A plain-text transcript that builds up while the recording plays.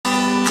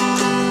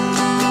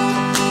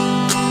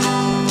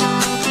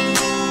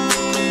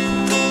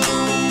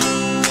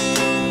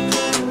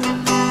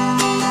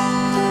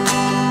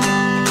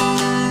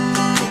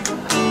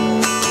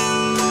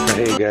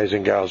guys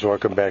and gals,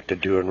 welcome back to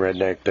Doing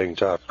Redneck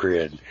Things Off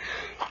Grid.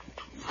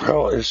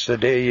 Well, it's the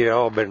day you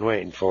all been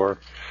waiting for.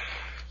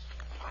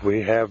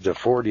 We have the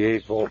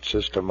 48 volt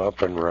system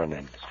up and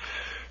running.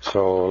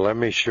 So let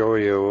me show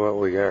you what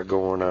we got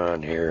going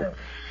on here.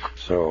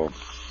 So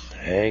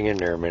hang in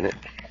there a minute.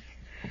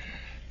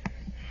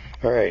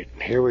 Alright,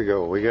 here we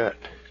go. We got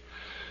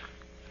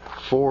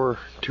 4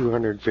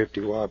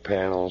 250 watt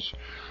panels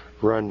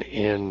run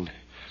in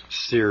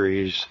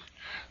series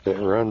that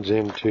runs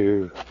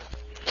into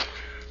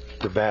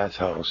the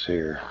bathhouse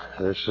here.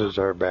 This is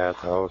our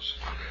bathhouse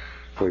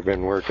we've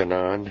been working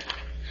on.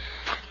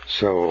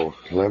 So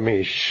let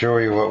me show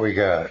you what we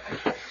got.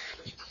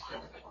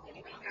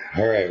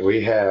 Alright,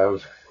 we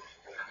have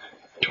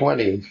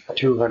 20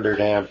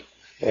 200 amp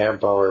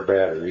hour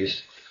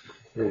batteries.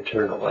 Let me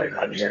turn the light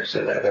on here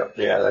so that helps.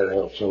 Yeah, that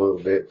helps a little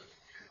bit.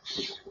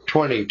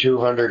 20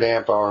 200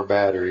 amp hour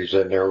batteries,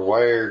 and they're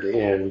wired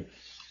in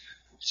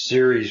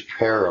series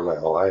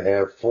parallel. I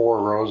have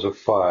 4 rows of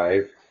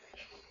 5,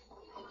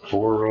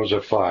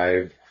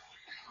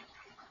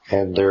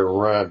 and they're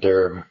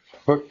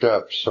hooked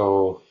up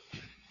so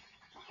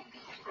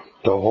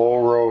the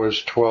whole row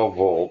is 12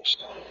 volts,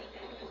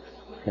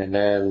 and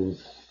then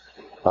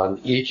on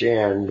each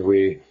end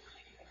we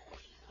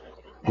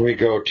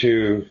go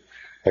to,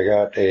 I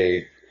got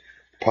a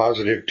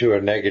positive to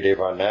a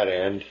negative on that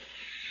end,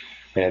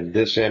 and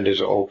this end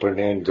is open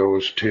and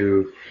goes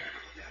to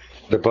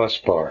the bus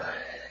bar.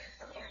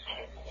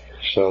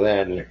 So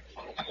then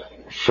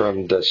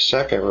from the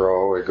second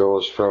row it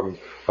goes from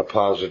a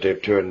positive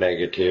to a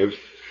negative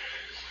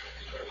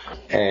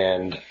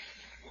and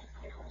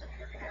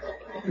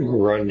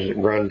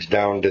runs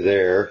down to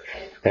there,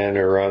 and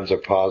it runs a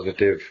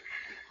positive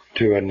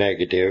to a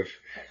negative,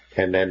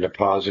 and then the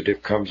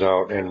positive comes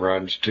out and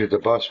runs to the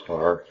bus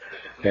bar,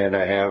 and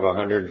I have a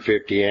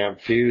 150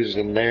 amp fuse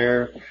in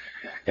there,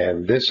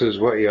 and this is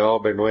what you all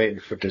been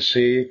waiting for to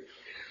see.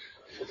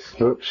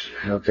 Oops,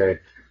 okay.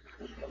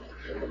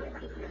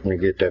 Let me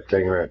get that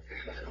thing right.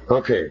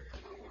 Okay,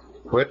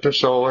 with the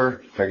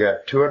solar, I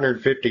got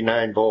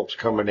 259 volts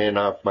coming in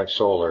off my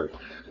solar.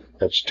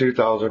 That's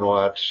 2,000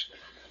 watts,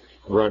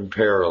 run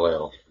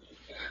parallel.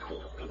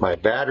 My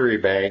battery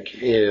bank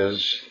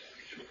is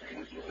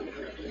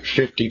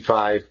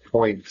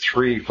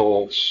 55.3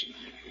 volts.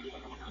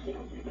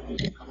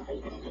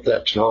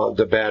 That's all.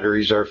 The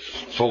batteries are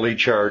fully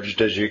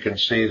charged, as you can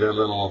see the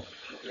little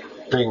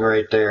thing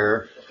right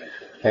there.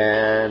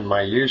 And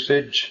my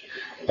usage,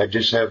 I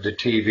just have the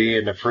TV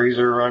and the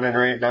freezer running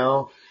right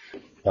now.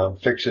 I'm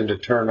fixing to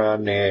turn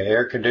on the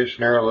air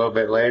conditioner a little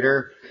bit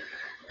later.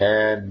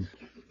 And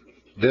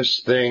this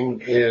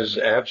thing is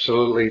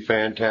absolutely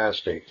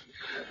fantastic.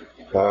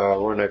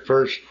 When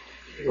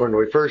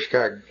we first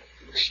got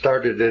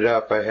started it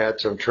up, I had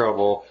some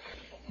trouble.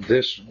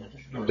 This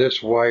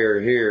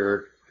wire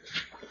here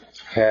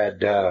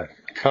had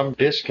come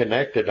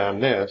disconnected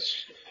on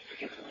this.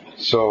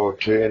 So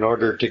in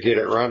order to get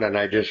it running,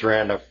 I just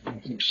ran a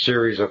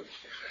series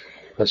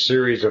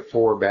of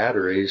 4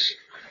 batteries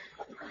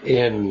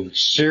in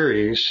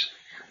series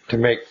to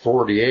make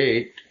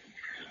 48.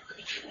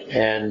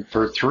 And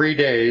for 3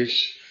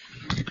 days,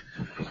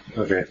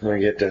 okay, let me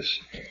get this.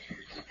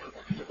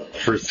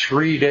 For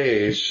 3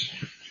 days,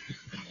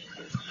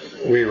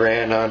 we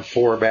ran on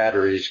 4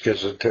 batteries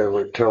because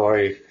until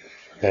I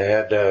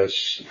had to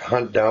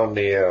hunt down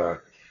the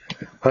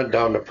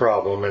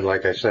problem, and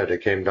like I said,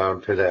 it came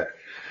down to that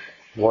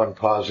one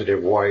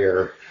positive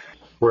wire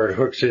where it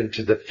hooks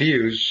into the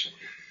fuse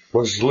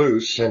was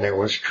loose, and it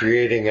was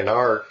creating an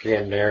arc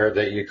in there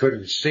that you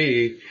couldn't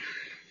see,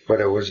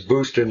 but it was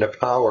boosting the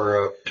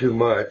power up too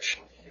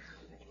much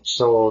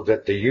so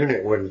that the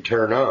unit wouldn't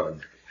turn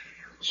on.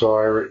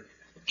 So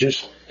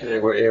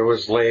it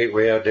was late.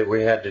 We had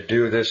to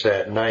do this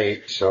at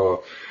night,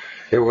 so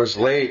it was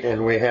late,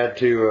 and we had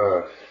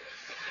to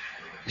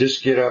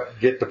just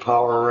get the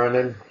power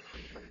running.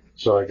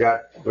 So we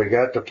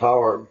got the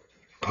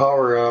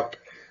power up,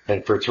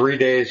 and for 3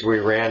 days we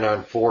ran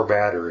on 4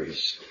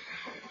 batteries,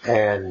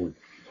 and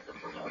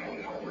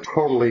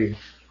totally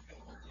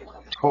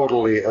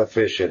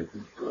efficient,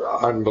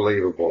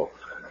 unbelievable.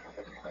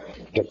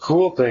 The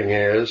cool thing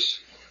is,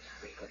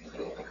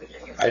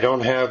 I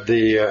don't have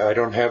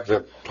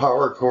the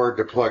power cord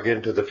to plug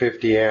into the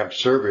 50 amp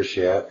service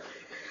yet,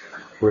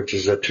 which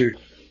is a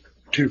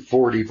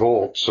 240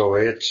 volts, so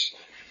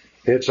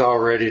it's all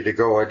ready to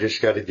go. I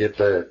just got to get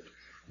a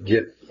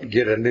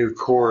new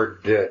cord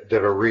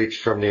that'll reach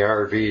from the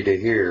RV to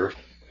here.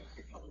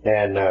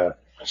 And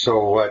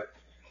so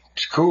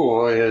what's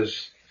cool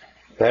is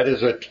that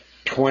is a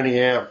 20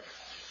 amp.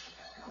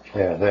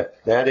 Yeah,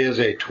 that is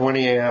a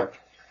 20 amp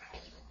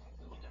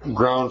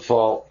ground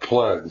fault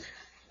plug,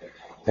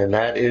 and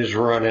that is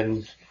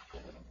running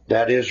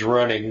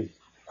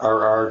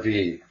our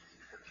RV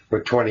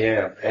with 20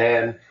 amp.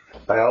 And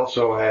I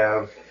also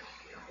have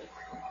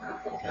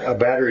a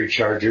battery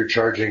charger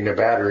charging the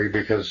battery,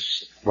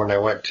 because when I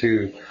went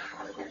to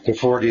the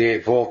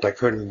 48 volt, I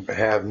couldn't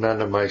have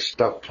none of my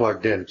stuff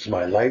plugged in. So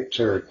my lights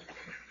are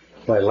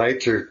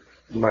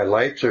my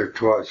lights are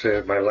 12.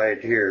 So my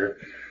light here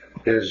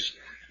is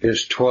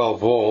 12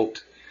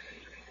 volt,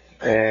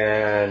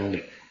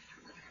 and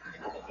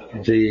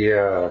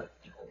the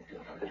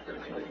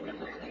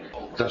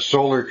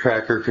solar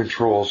tracker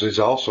controls is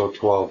also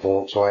 12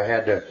 volts. So I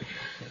had to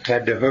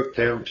hook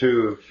them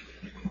to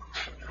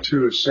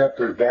a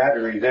separate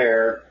battery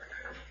there.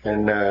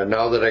 And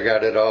now that I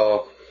got it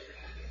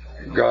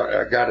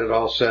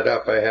all set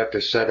up, I have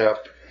to set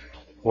up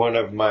one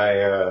of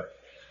my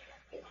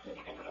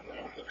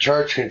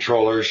charge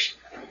controllers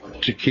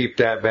to keep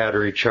that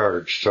battery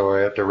charged. So I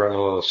have to run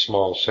a little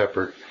small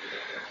separate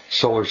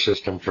solar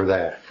system for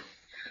that.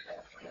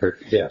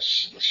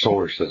 Yes,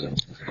 solar system.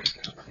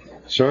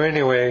 So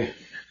anyway,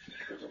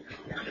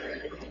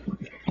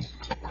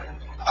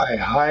 I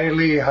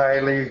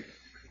highly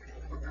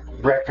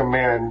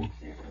recommend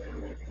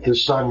the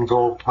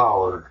SunGold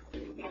power.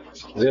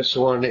 This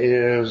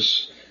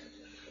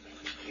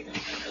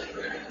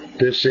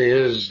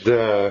is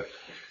the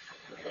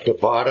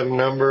bottom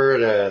number,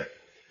 the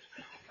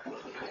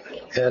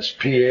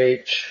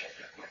SPH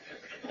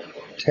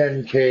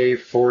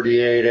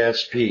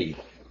 10K48SP.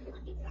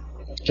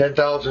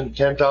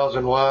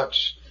 10,000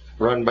 watts,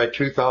 run by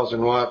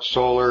 2,000 watts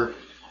solar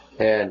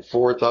and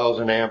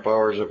 4,000 amp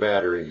hours of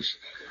batteries.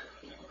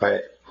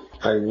 I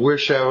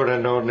wish I would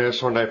have known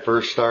this when I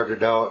first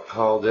started out,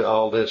 how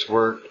all this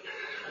worked,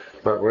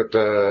 but with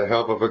the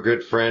help of a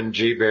good friend,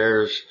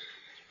 GBears,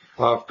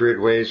 Off-Grid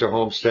Ways of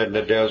Homestead in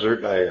the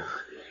Desert, I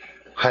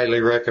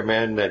highly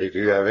recommend that if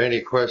you have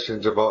any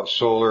questions about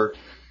solar,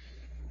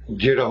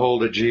 get a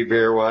hold of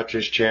GBear, watch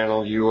his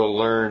channel. You will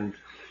learn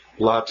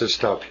lots of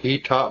stuff. He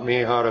taught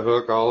me how to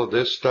hook all of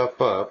this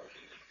stuff up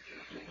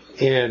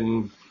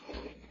in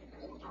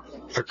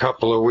a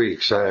couple of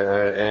weeks,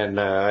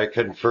 I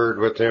conferred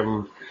with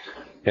him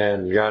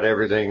and got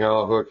everything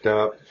all hooked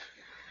up.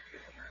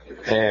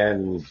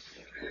 And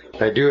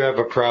I do have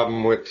a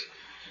problem with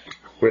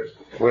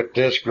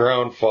this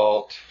ground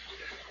fault.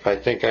 I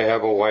think I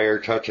have a wire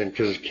touching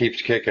because it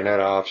keeps kicking it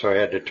off, so I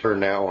had to turn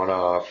that one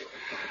off.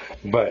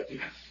 But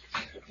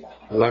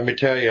let me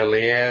tell you,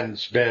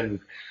 Leanne's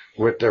been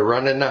with the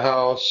running the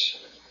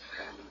house,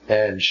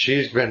 and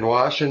she's been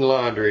washing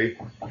laundry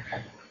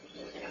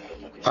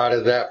out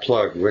of that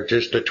plug with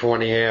just a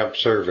 20 amp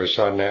service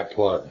on that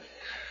plug.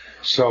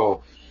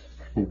 So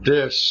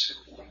this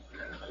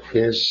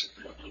is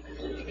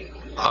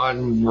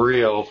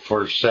unreal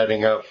for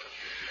setting up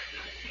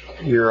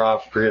your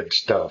off-grid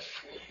stuff.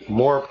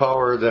 More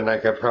power than I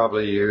could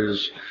probably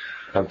use.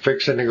 I'm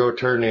fixing to go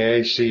turn the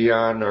AC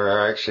on,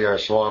 or actually our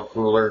swamp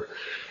cooler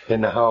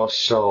in the house.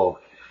 So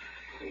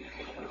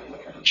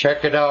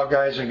check it out,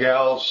 guys and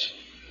gals.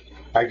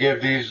 I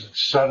give these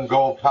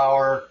SunGold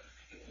power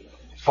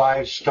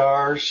 5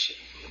 stars.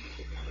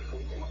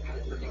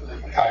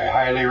 I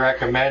highly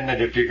recommend that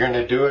if you're going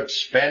to do it,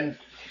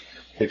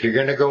 if you're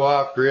going to go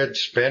off grid,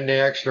 spend the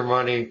extra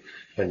money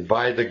and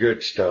buy the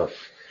good stuff.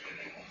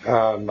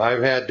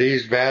 I've had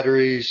these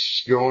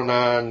batteries going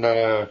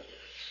on,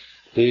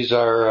 these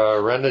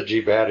are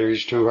Renogy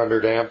batteries,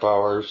 200 amp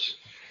hours.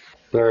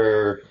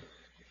 I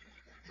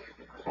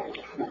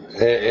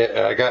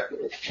got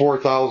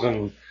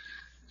 4,000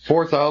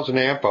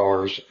 amp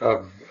hours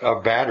of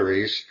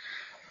batteries.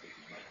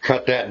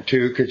 Cut that in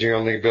two because you're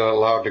only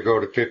allowed to go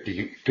to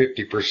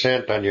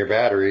 50% on your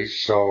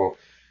batteries. So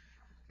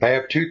I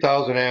have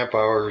 2,000 amp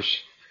hours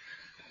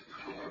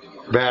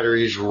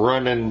batteries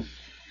running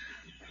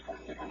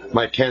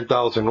my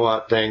 10,000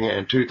 watt thing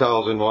and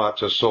 2,000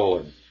 watts of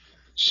solar.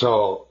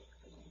 So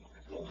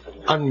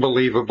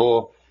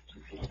unbelievable,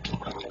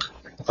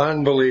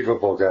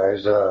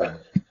 guys.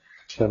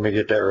 Let me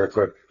get that real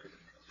quick.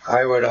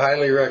 I would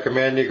highly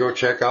recommend you go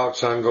check out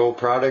SunGold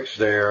products.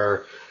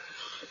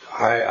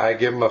 I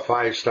give them a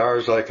 5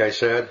 stars, like I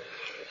said.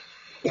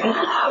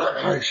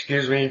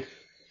 Excuse me.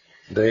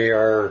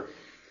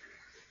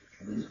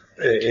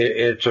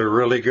 It's a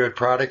really good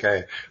product.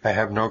 I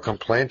have no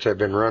complaints. I've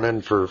been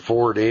running for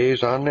 4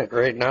 days on it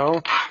right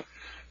now.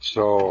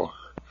 So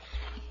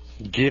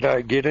get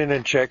in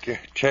and check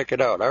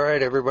it out. All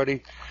right,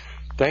 everybody.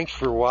 Thanks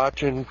for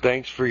watching.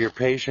 Thanks for your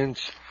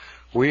patience.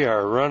 We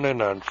are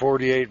running on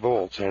 48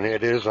 volts, and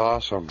it is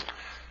awesome.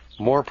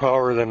 More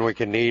power than we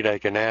can need. I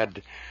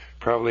can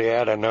probably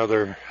add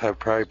another. I've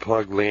probably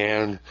plugged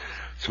Leanne's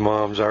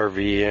mom's RV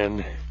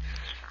in,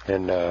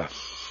 and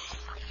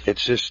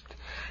it's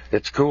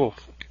cool.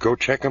 Go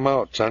check them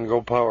out.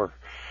 SunGold Power.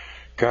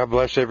 God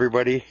bless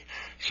everybody.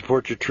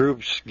 Support your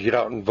troops. Get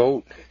out and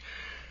vote.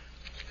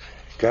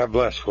 God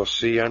bless. We'll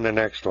see you on the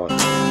next one.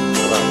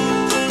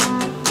 Bye.